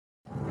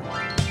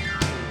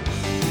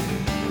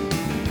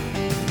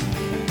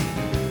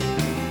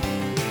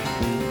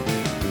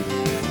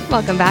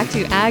Welcome back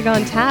to Ag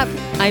on Tap.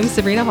 I'm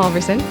Sabrina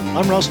Halverson.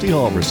 I'm Rusty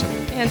Halverson.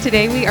 And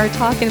today we are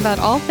talking about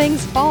all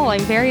things fall.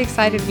 I'm very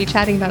excited to be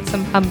chatting about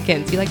some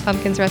pumpkins. You like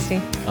pumpkins, Rusty?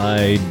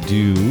 I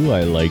do.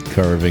 I like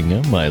carving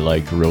them. I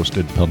like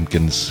roasted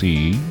pumpkin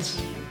seeds.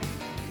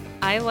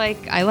 I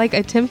like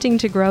attempting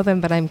to grow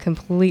them, but I'm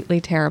completely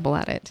terrible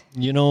at it.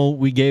 You know,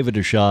 we gave it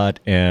a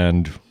shot,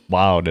 and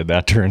wow, did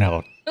that turn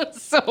out.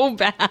 So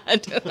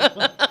bad.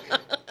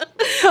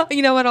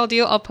 You know what I'll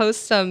do? I'll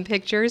post some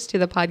pictures to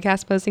the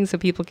podcast posting so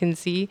people can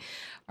see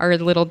our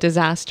little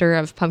disaster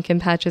of pumpkin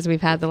patches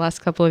we've had the last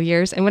couple of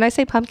years. And when I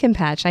say pumpkin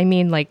patch, I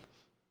mean like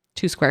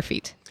 2 square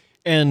feet.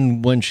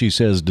 And when she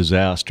says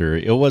disaster,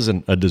 it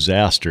wasn't a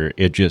disaster.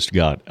 It just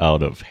got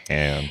out of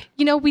hand.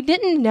 You know, we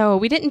didn't know.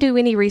 We didn't do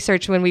any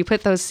research when we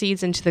put those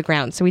seeds into the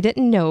ground. So we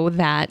didn't know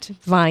that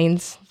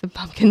the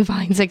pumpkin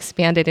vines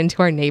expanded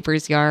into our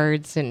neighbors'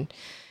 yards and,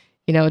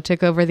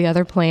 took over the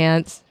other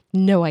plants.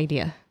 No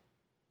idea.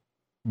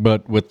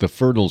 But with the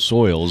fertile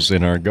soils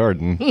in our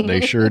garden,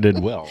 they sure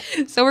did well.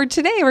 So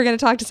today we're going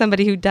to talk to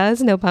somebody who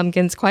does know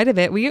pumpkins quite a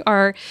bit. We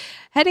are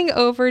heading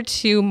over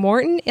to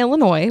Morton,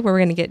 Illinois, where we're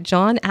going to get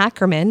John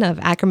Ackerman of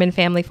Ackerman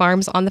Family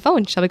Farms on the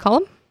phone. Shall we call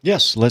him?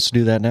 Yes, let's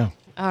do that now.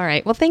 All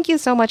right. Well, thank you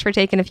so much for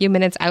taking a few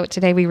minutes out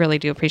today. We really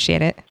do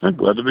appreciate it. I'm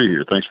glad to be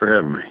here. Thanks for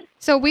having me.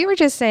 So we were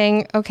just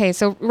saying, okay,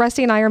 so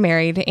Rusty and I are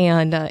married,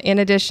 and in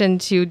addition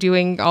to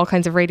doing all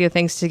kinds of radio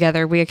things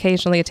together, we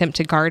occasionally attempt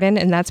to garden,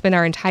 and that's been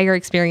our entire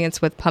experience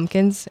with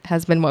pumpkins,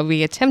 has been what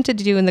we attempted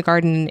to do in the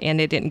garden,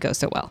 and it didn't go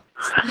so well.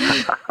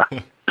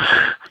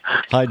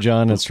 Hi,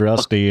 John, it's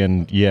Rusty,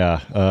 and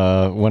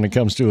when it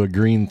comes to a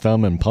green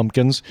thumb and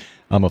pumpkins,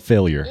 I'm a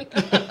failure.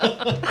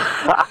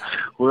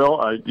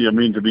 Well, I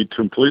mean, to be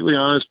completely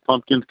honest,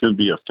 pumpkins can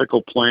be a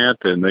fickle plant,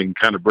 and they can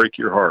kind of break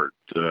your heart.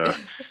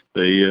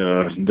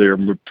 They're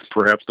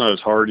perhaps not as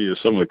hardy as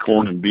some of the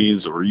corn and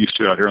beans that we're used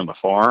to out here on the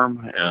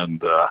farm,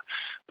 and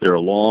they're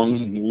a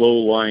long,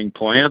 low-lying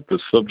plant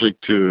that's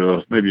subject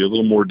to maybe a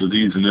little more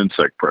disease and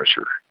insect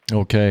pressure.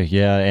 Okay,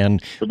 yeah,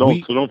 and so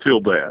don't feel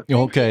bad.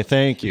 Okay,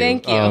 thank you.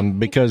 Thank you.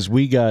 Because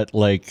we got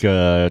like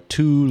 2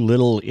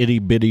 little itty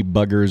bitty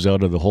buggers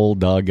out of the whole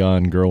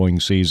doggone growing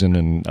season,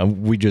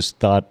 and we just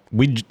thought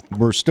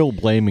we're still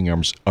blaming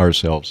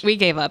ourselves. We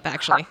gave up,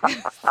 actually.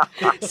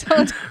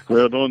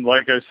 Well,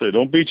 like I said,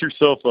 don't beat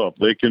yourself up.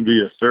 They can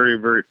be a very,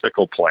 very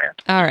fickle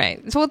plant. All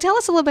right. So, tell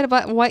us a little bit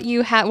about what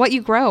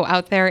you grow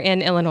out there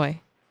in Illinois.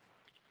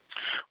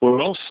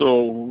 Well,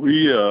 so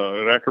we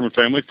at Ackerman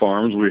Family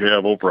Farms, we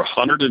have over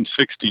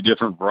 160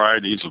 different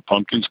varieties of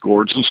pumpkins,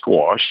 gourds, and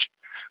squash.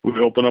 We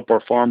open up our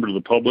farm to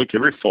the public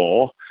every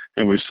fall,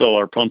 and we sell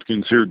our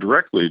pumpkins here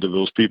directly to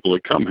those people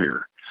that come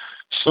here.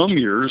 Some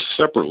years,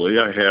 separately,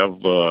 I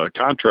have a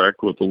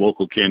contract with the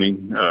local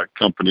canning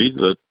company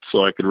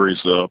so I could raise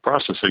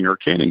processing or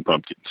canning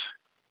pumpkins.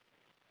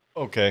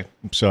 Okay,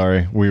 I'm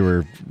sorry. We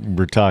were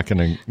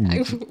talking.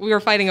 We were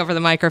fighting over the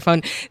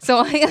microphone, so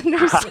I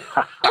understand.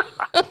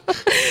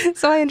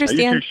 I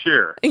understand. You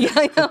share. Yeah,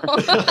 I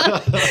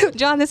know.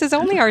 John, this is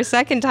only our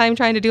second time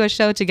trying to do a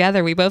show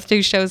together. We both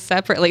do shows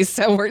separately,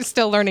 so we're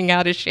still learning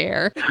how to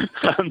share.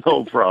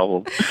 No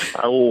problem.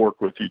 I will work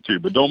with you too,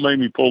 but don't make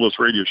me pull this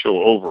radio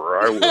show over.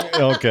 I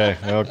will.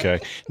 Okay.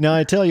 Now,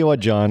 I tell you what,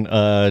 John,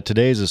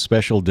 today's a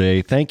special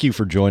day. Thank you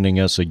for joining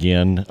us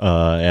again,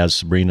 as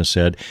Sabrina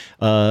said.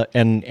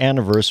 An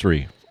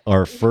anniversary,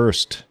 our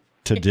first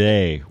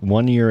today,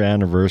 1-year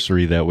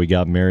anniversary that we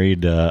got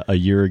married a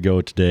year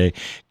ago today.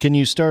 Can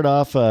you start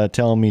off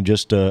telling me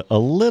just a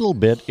little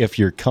bit, if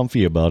you're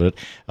comfy about it,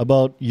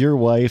 about your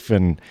wife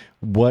and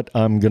what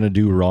I'm going to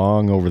do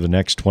wrong over the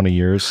next 20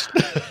 years?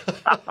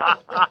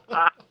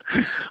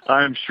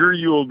 I'm sure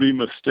you will be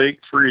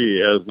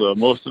mistake-free, as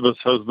most of us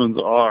husbands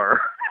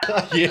are.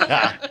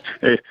 Yeah.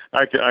 Hey,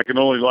 I can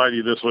only lie to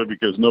you this way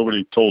because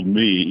nobody told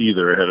me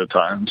either ahead of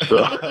time. So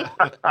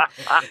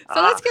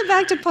let's get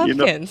back to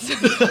pumpkins.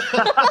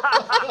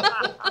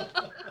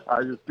 I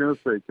was just going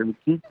to say, can we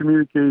keep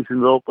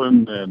communications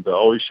open and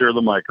always share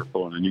the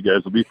microphone, and you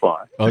guys will be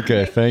fine.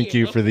 Okay, thank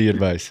you for the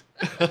advice.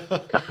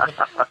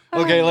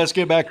 Okay, let's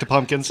get back to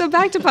pumpkins. So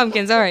back to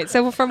pumpkins. All right.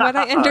 So from what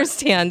I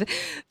understand,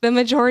 the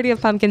majority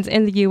of pumpkins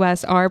in the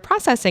U.S. are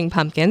processing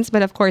pumpkins.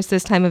 But of course,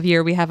 this time of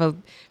year, we have a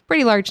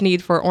pretty large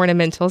need for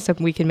ornamentals so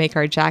we can make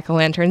our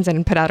jack-o'-lanterns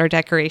and put out our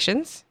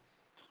decorations.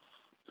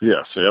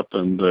 Yes, yep.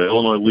 And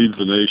Illinois leads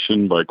the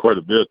nation by quite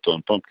a bit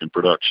on pumpkin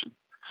production.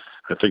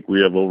 I think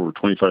we have over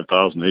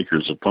 25,000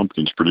 acres of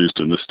pumpkins produced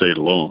in this state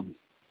alone.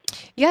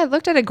 Yeah, I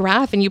looked at a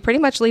graph, and you pretty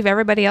much leave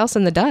everybody else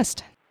in the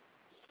dust.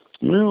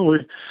 Well, we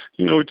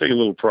take a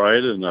little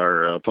pride in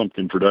our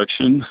pumpkin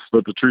production,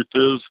 but the truth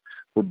is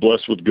we're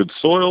blessed with good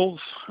soils.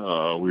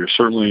 We are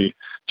certainly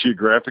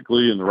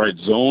geographically in the right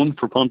zone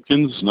for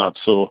pumpkins, not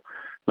so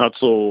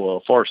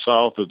far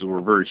south that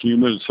we're very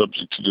humid and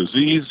subject to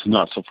disease,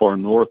 not so far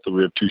north that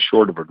we have too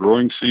short of a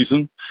growing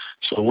season.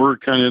 So we're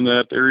kind of in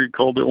that area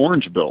called the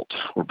Orange Belt,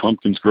 where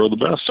pumpkins grow the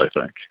best, I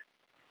think.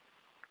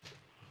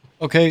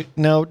 Okay,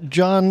 now,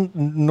 John,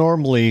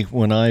 normally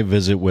when I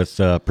visit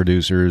with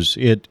producers,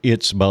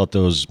 it's about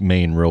those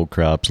main row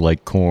crops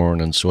like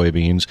corn and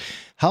soybeans.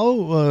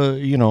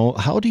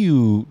 How do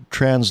you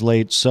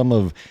translate some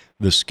of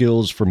the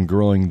skills from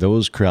growing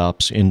those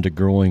crops into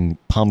growing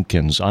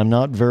pumpkins? I'm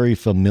not very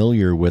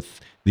familiar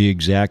with the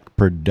exact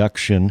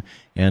production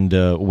and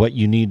what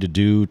you need to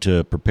do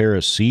to prepare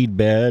a seed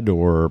bed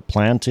or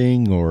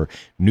planting or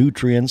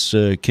nutrients.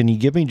 Can you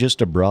give me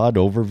just a broad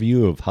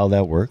overview of how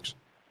that works?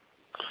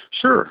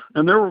 Sure.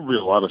 And there will be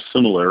a lot of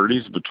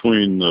similarities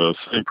between the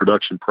same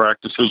production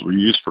practices we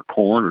use for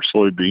corn or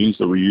soybeans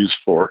that we use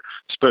for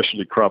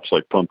specialty crops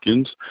like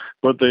pumpkins,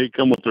 but they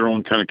come with their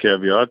own kind of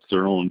caveats,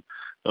 their own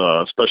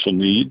special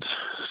needs.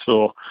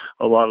 So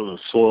a lot of the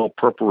soil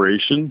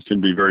preparation can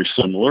be very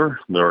similar.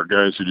 There are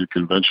guys who do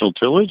conventional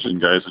tillage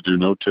and guys that do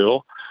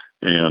no-till,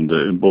 and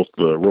in both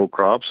the row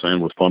crops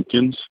and with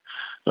pumpkins.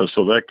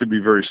 So that could be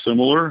very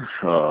similar.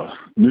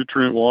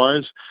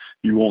 Nutrient-wise,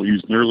 you won't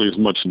use nearly as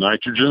much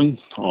nitrogen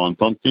on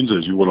pumpkins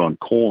as you would on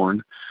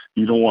corn.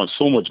 You don't want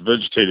so much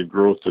vegetative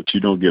growth that you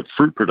don't get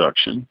fruit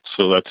production,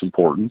 so that's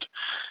important.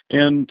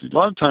 And a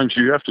lot of times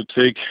you have to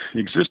take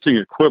existing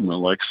equipment,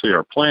 like, say,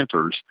 our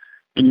planters,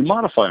 and you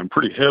modify them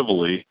pretty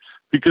heavily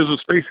because the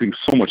spacing is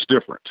so much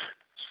different.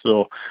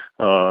 So,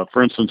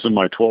 for instance, in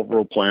my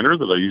 12-row planter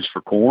that I use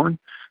for corn,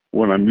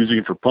 when I'm using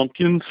it for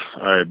pumpkins,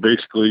 I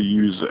basically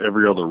use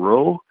every other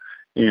row,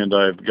 and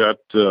I've got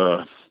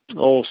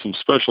some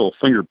special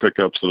finger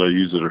pickups that I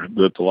use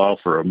that allow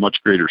for a much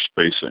greater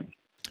spacing.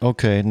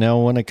 Okay. Now,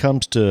 when it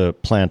comes to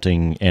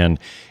planting and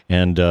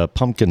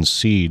pumpkin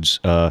seeds,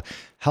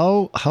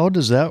 how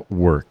does that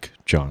work,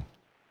 John?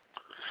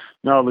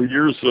 Now, the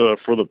years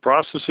for the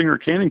processing or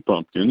canning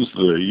pumpkins,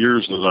 the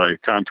years that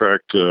I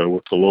contract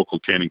with the local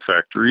canning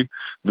factory,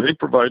 they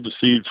provide the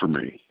seed for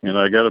me. And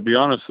I got to be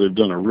honest, they've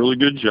done a really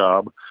good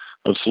job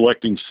of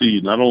selecting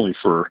seed, not only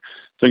for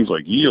things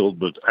like yield,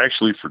 but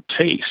actually for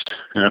taste.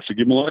 And I have to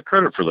give them a lot of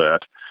credit for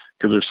that,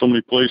 because there's so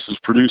many places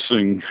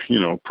producing,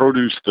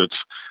 produce that's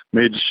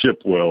made to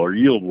ship well or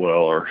yield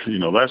well or,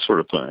 that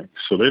sort of thing.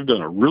 So they've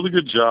done a really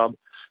good job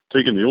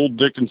taking the old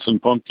Dickinson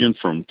pumpkin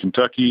from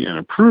Kentucky and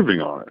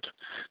improving on it.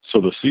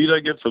 So the seed I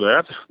get for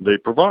that, they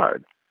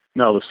provide.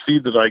 Now, the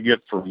seed that I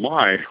get for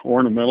my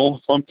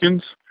ornamental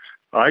pumpkins,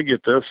 I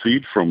get that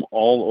seed from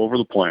all over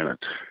the planet.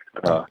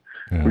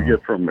 We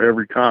get from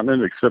every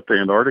continent except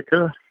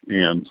Antarctica,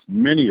 and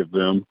many of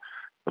them,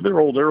 they're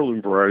old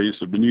heirloom varieties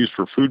that have been used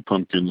for food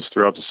pumpkins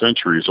throughout the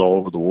centuries all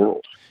over the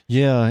world.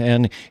 Yeah,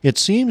 and it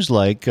seems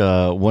like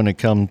when it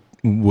comes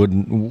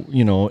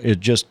it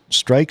just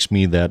strikes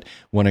me that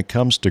when it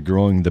comes to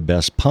growing the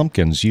best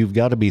pumpkins, you've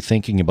got to be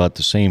thinking about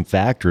the same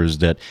factors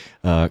that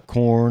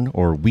corn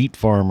or wheat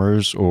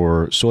farmers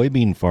or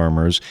soybean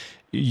farmers.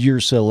 You're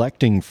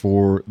selecting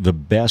for the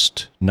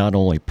best, not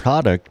only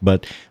product,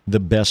 but the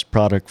best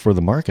product for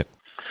the market.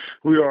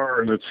 We are,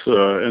 and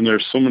and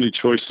there's so many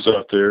choices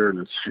out there,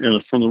 and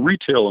from the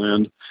retail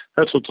end,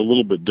 that's what's a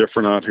little bit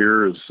different out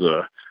here. Is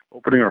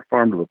opening our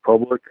farm to the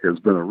public has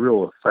been a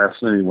real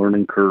fascinating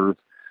learning curve.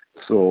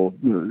 So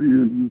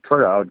you try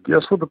to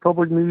outguess what the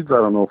public needs. I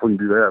don't know if we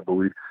can do that, but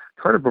we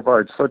try to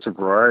provide such a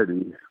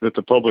variety that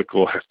the public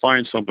will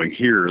find something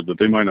here that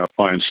they might not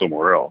find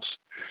somewhere else.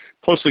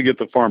 Plus, they get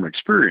the farm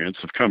experience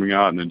of coming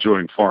out and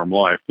enjoying farm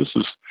life. This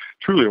is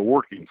truly a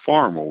working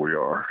farm where we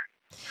are.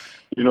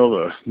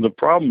 The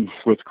problem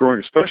with growing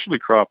a specialty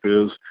crop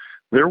is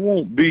there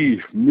won't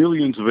be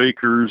millions of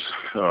acres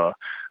of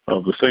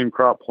the same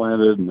crop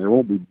planted, and there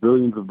won't be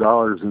billions of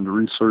dollars into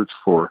research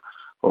for,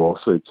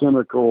 say,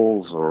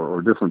 chemicals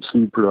or different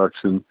seed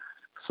production.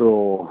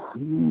 So,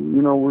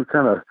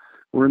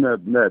 we're in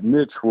that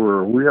niche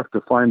where we have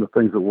to find the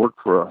things that work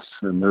for us,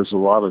 and there's a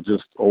lot of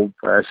just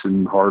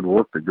old-fashioned hard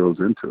work that goes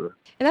into it.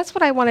 And that's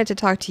what I wanted to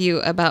talk to you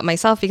about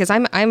myself, because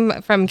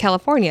I'm from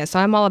California, so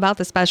I'm all about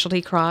the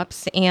specialty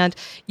crops. And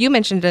you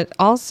mentioned it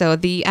also,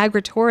 the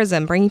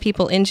agritourism, bringing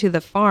people into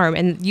the farm,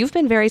 and you've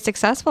been very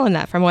successful in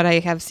that from what I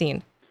have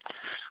seen.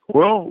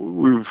 Well,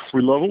 we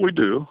love what we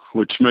do,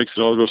 which makes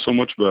it all go so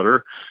much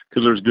better,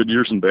 because there's good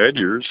years and bad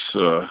years.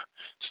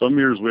 Some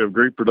years we have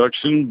great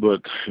production, but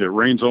it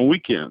rains on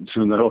weekends,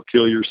 and that'll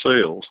kill your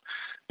sales.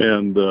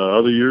 And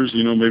other years,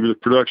 maybe the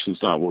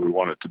production's not what we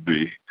want it to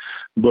be.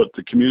 But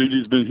the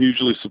community's been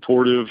hugely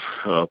supportive.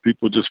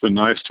 People have just been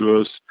nice to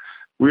us.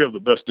 We have the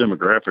best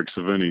demographics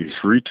of any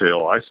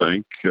retail, I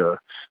think.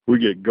 We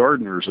get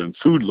gardeners and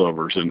food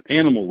lovers and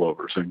animal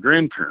lovers and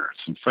grandparents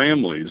and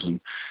families and,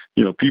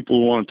 people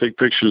who want to take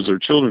pictures of their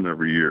children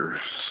every year.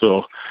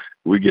 So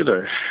we get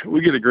a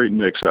great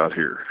mix out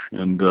here,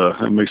 and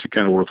that makes it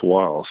kind of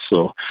worthwhile.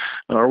 So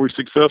are we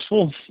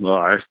successful?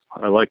 I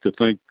like to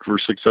think we're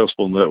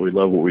successful in that we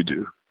love what we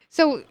do.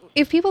 So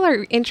if people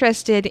are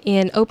interested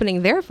in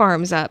opening their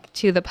farms up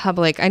to the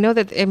public, I know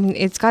that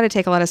it's got to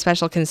take a lot of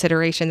special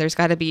consideration. There's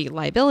got to be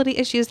liability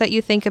issues that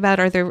you think about.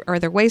 Are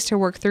there ways to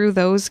work through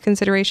those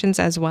considerations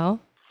as well?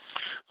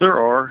 There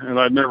are, and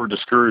I'd never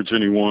discourage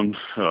anyone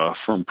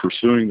from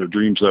pursuing their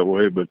dreams that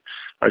way, but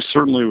I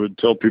certainly would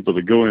tell people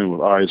to go in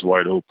with eyes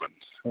wide open.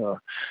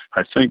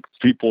 I think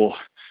people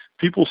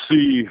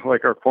see,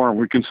 like our farm,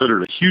 we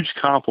consider it a huge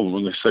compliment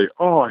when they say,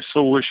 "Oh, I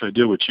so wish I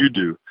did what you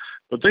do."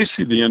 But they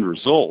see the end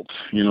result.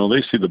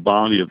 They see the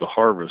bounty of the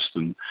harvest,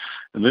 and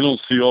they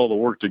don't see all the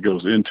work that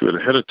goes into it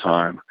ahead of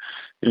time.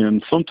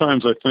 And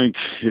sometimes I think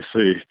if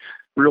they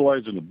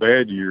realize in a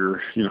bad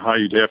year, how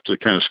you'd have to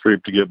kind of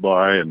scrape to get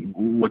by and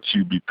what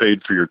you'd be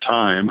paid for your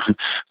time,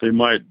 they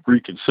might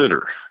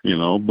reconsider,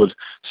 but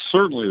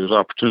certainly there's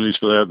opportunities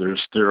for that.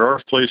 There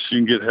are places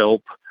you can get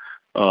help,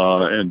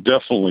 and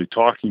definitely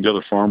talking to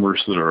other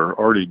farmers that are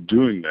already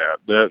doing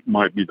that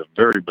might be the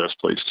very best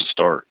place to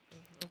start.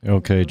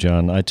 Okay,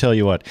 John, I tell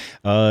you what,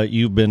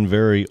 you've been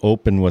very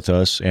open with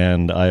us,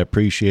 and I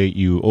appreciate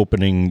you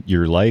opening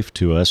your life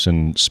to us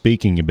and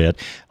speaking a bit.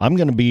 I'm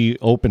going to be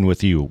open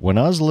with you. When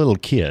I was a little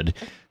kid,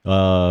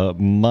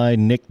 my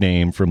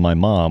nickname from my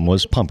mom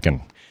was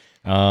Pumpkin.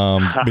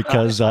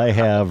 Because I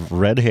have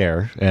red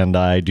hair and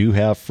I do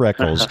have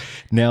freckles.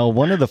 Now,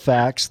 one of the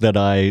facts that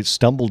I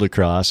stumbled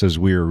across as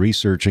we were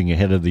researching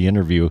ahead of the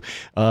interview,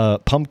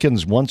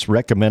 pumpkins once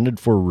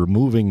recommended for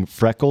removing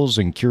freckles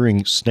and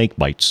curing snake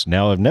bites.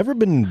 Now, I've never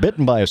been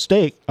bitten by a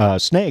snake,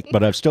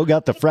 but I've still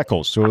got the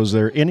freckles. So is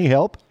there any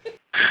help?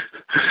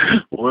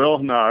 Well,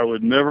 no, I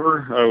would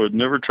never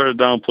try to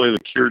downplay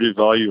the curative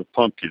value of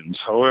pumpkins.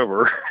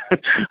 However,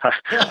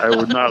 I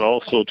would not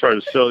also try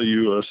to sell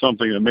you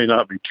something that may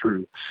not be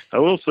true. I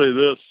will say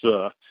this,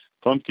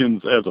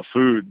 pumpkins as a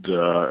food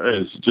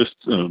is just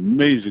an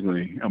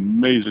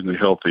amazingly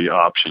healthy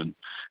option.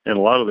 And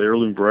a lot of the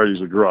heirloom varieties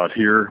that grow out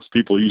here,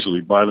 people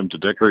usually buy them to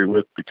decorate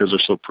with because they're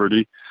so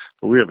pretty.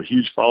 But we have a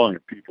huge following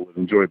of people that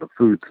enjoy the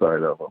food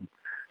side of them.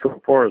 So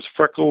as far as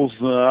freckles,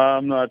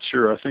 I'm not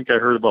sure. I think I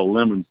heard about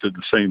lemons did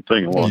the same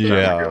thing a long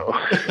time ago.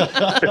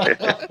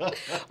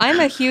 I'm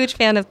a huge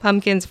fan of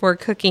pumpkins for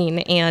cooking,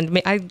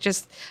 and I'm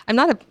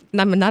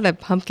not a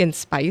pumpkin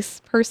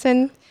spice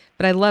person,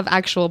 but I love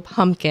actual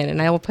pumpkin,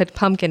 and I will put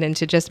pumpkin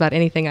into just about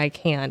anything I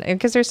can,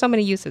 because there's so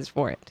many uses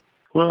for it.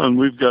 Well, and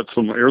we've got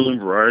some heirloom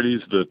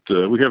varieties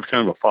that we have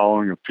kind of a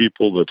following of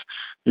people that,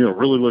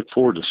 really look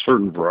forward to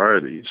certain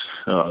varieties.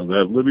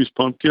 That Libby's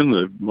pumpkin,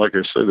 like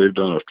I said, they've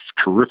done a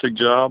terrific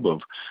job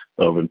of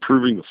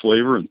improving the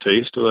flavor and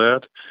taste of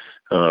that.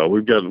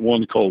 We've got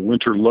one called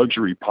Winter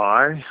Luxury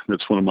Pie.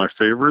 That's one of my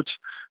favorites.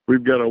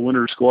 We've got a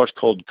winter squash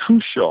called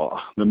Cushaw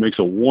that makes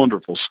a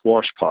wonderful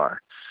squash pie.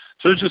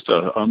 So there's just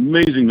an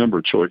amazing number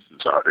of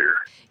choices out here.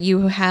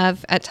 You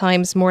have at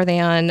times more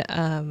than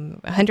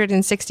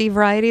 160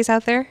 varieties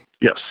out there?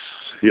 Yes.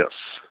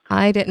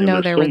 I didn't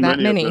know there were that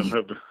many.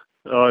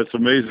 It's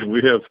amazing.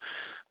 We have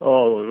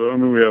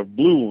we have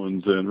blue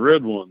ones and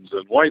red ones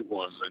and white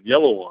ones and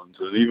yellow ones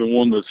and even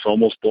one that's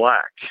almost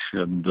black.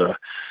 And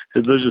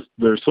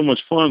they're so much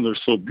fun. They're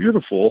so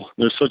beautiful.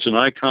 They're such an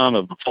icon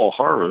of the fall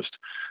harvest.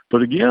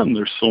 But again,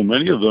 there's so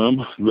many of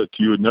them that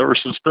you would never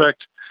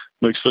suspect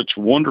make such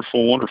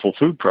wonderful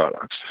food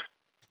products.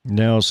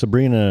 Now,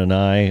 Sabrina and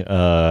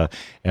I,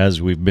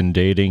 as we've been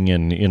dating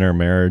and in our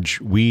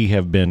marriage, we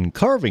have been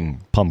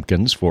carving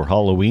pumpkins for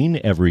Halloween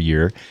every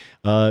year.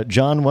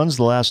 John, when's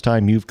the last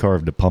time you've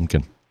carved a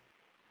pumpkin?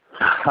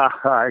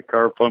 I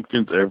carve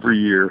pumpkins every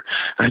year.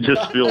 I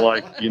just feel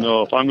like,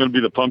 if I'm going to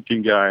be the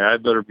pumpkin guy, I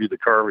better be the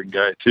carving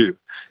guy too.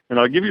 And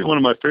I'll give you one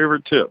of my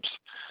favorite tips.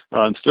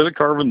 Instead of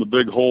carving the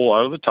big hole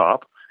out of the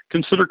top,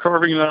 consider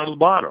carving it out of the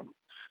bottom.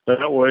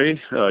 That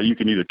way, you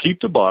can either keep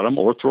the bottom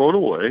or throw it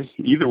away.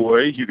 Either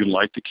way, you can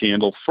light the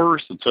candle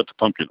first and set the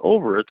pumpkin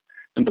over it.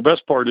 And the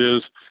best part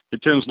is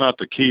it tends not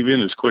to cave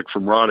in as quick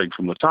from rotting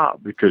from the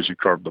top because you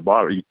carved the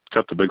bottom. You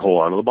cut the big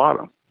hole out of the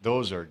bottom.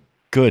 Those are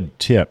good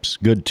tips.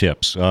 Again,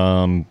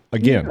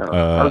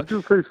 I was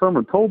going to say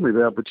someone told me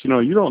that, but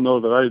you don't know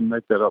that I didn't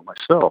make that up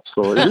myself.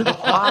 So it is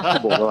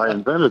possible that I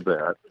invented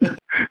that.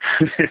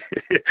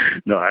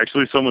 No,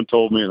 actually, someone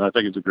told me, and I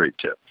think it's a great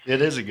tip.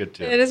 It is a good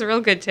tip. It is a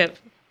real good tip.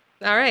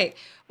 All right.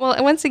 Well,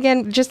 once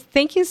again, just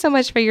thank you so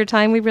much for your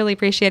time. We really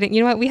appreciate it.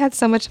 You know what? We had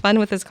so much fun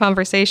with this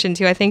conversation,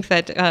 too. I think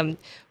that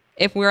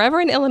if we're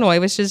ever in Illinois,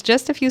 which is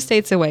just a few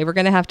states away, we're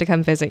going to have to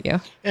come visit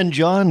you. And,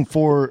 John,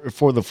 for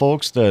the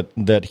folks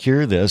that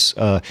hear this,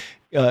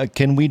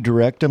 can we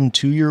direct them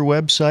to your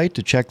website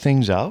to check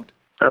things out?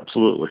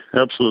 Absolutely.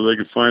 They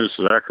can find us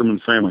at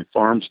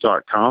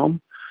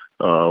AckermanFamilyFarms.com.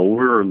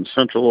 We're in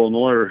central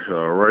Illinois,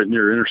 right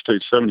near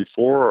Interstate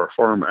 74. Our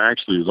farm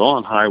actually is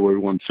on Highway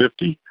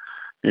 150.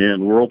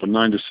 And we're open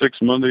 9 to 6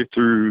 Monday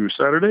through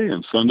Saturday,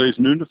 and Sundays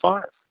noon to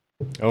 5.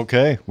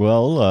 Okay.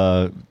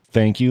 Well,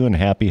 thank you, and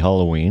happy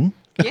Halloween.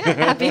 Yeah,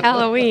 happy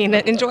Halloween.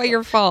 Enjoy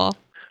your fall.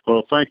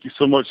 Well, thank you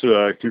so much.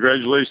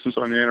 Congratulations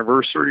on the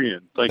anniversary,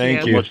 and thank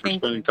you so much for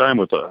spending time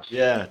with us.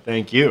 Yeah,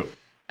 thank you.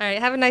 All right.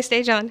 Have a nice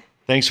day, John.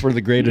 Thanks for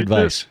the great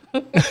advice.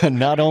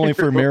 Not only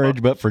for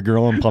marriage, but for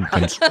growing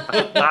pumpkins.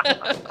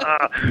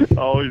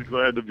 Always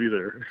glad to be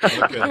there.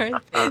 Okay. All right.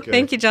 Okay.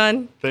 Thank you,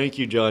 John. Thank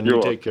you, John. You're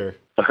You welcome. take care.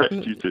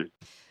 You too.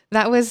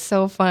 That was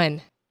so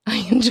fun.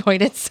 I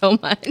enjoyed it so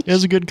much. It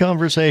was a good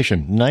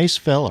conversation. Nice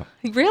fella.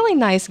 Really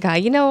nice guy.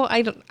 You know,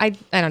 I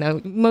don't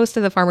know. Most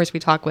of the farmers we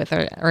talk with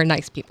are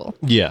nice people.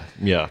 Yeah.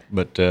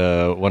 But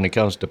when it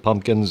comes to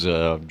pumpkins,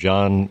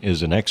 John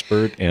is an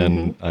expert,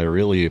 and I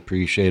really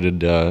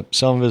appreciated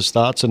some of his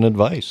thoughts and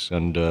advice.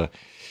 And I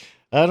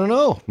don't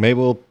know, maybe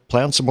we'll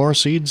plant some more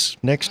seeds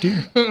next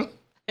year.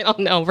 I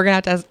don't know. We're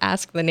going to have to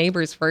ask the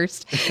neighbors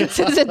first since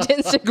it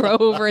tends to grow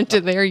over into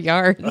their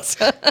yards.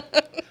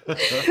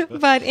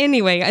 But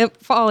anyway,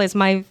 fall is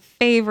my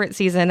favorite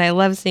season. I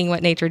love seeing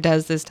what nature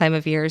does this time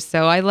of year.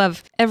 So I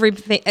love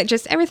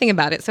everything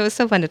about it. So it's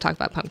so fun to talk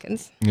about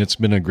pumpkins. It's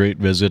been a great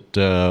visit.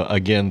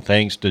 Again,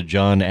 thanks to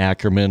John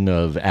Ackerman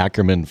of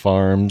Ackerman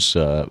Farms,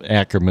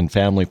 Ackerman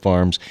Family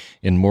Farms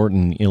in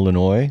Morton,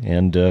 Illinois.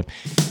 And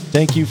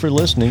thank you for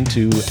listening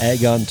to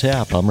Ag on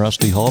Tap. I'm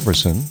Rusty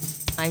Halverson.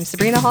 I'm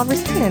Sabrina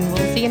Halverson, and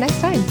we'll see you next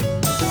time.